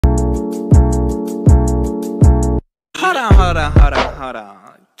Hold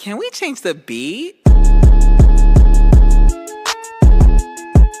on. Can we change the beat?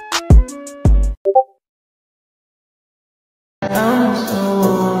 I'm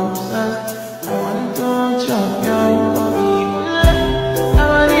so obsessed. I wanna do jump,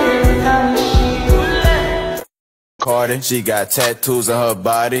 Cardi, she got tattoos on her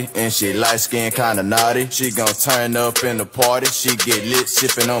body, and she light skin kinda naughty. She gon' turn up in the party, she get lit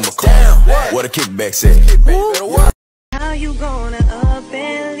sippin' on Bacardi. What a kickback set. How you gonna up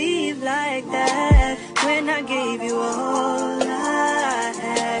and leave like that when I gave you all I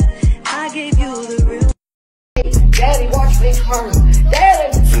had? I gave you the real. Daddy, watch me hurt.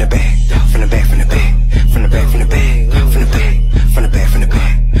 Daddy. From the back, from the back, from the back, from the back, from the back, from the back, from the back, from the back,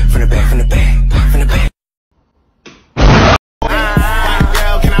 from the back, from the back, from the back.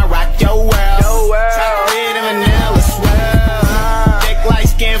 Girl, can I rock your world? Chocolate and vanilla swirl. Thick light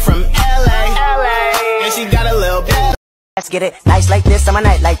skin from LA, and she got a little bit. Let's get it, nice like this, I'm a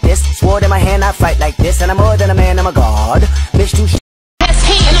night like this. Sword in my hand, I fight like this. And I'm more than a man, I'm a god. Bitch, too Best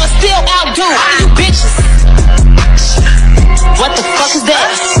hand, and I'ma still outdo all you bitches. What the fuck is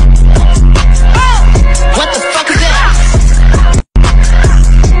that? What the fuck is that?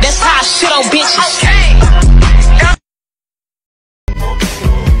 That's how I shit on bitches.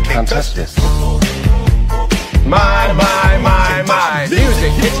 Fantastic. My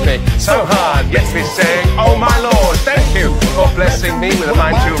music hits me so hard, gets me saying, oh my lord, thank you for blessing me with a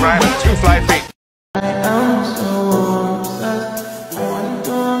mind to rhyme and 2 fly feet. I'm so obsessed. I wanna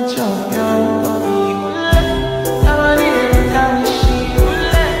do jump,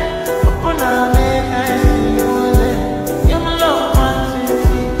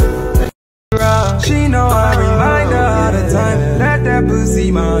 She know I remind her all the time that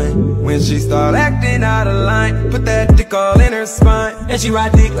pussy mine. When she start acting out of line, put that dick all in her spine. And she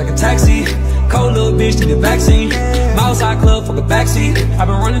ride dick like a taxi. Cold little bitch to the backseat. My outside club for the backseat. I've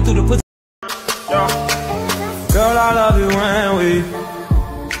been running through the pussy. Girl, I love you when we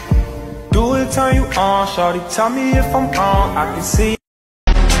do it, turn you on. Shawty, tell me if I'm wrong. I can see.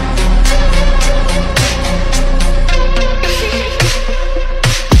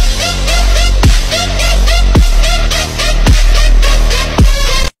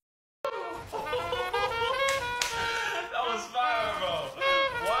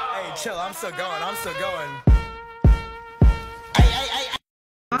 Chill, I'm still going.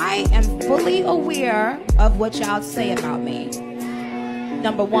 I am fully aware of what y'all say about me.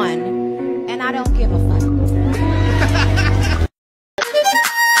 Number one, and I don't give a fuck.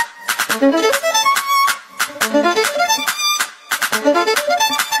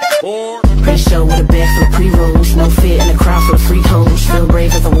 Pre-show with a bag full of pre-rolls. No fear in the crowd full of freak hoes. Feel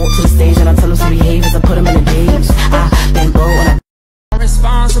brave as I walk to the stage and I tell them to behave as I put them in the days. I been bold when I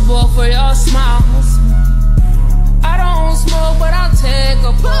Responsible for your smiles. I don't smoke, but I'll take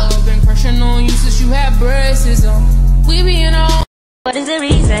a puff. Been crushing on you since you had braces on. We be in our. What is the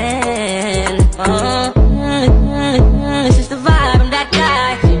reason? It's just the vibe. I'm that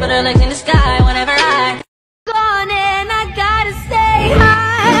guy. Put her legs in the sky whenever I gone and I gotta stay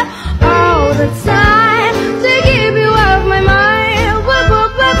high all the time to keep you off my mind.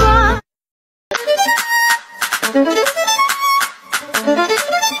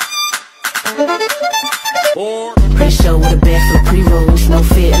 Pre-show with a bag full of pre-rolls. No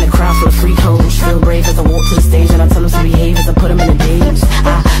fear in the crowd full of freak hoes. Feel brave as I walk to the stage and I tell them to behave as I put them in the days.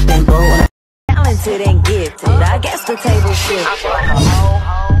 I been bold when I Talented and gifted. I guess the table shifted. I feel like a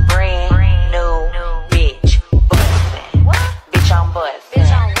whole brand new bitch. Bustin'. Bitch, I'm bustin'.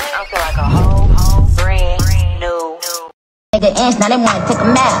 I feel like a whole brand new. Nigga inch, now they wanna take a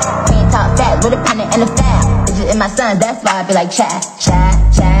map. Can't talk fat with a pen and a fab. It's just in my son, that's why I feel like chat.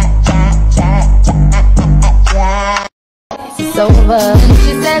 It's over.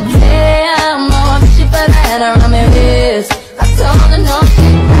 She said, damn, more she put that around my wrist. I told her no,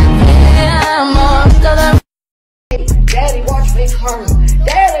 damn, more still Daddy, watch me hurt.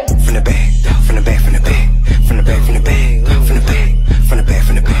 Daddy. From the back, from the back, from the back, from the back, from the back, from the back, from the back,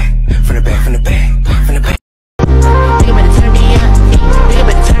 from the back, from the back, from the back, from the back. You better turn me up. You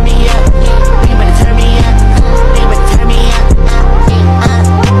better turn me up. You better turn me up. You better turn me up.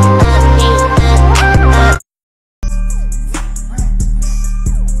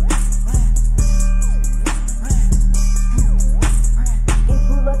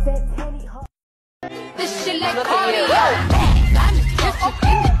 this shit like cardio.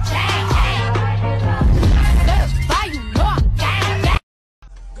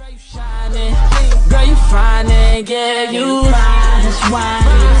 Girl, you fine and yeah, you fine. Just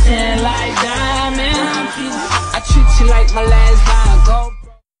wine, like diamonds. I treat you like my last vine. Go.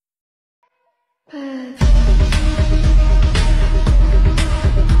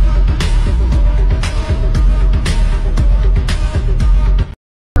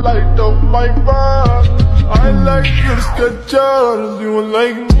 like vibe. I like your Skechers, you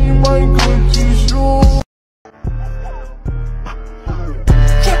like me, my Gucci shoes.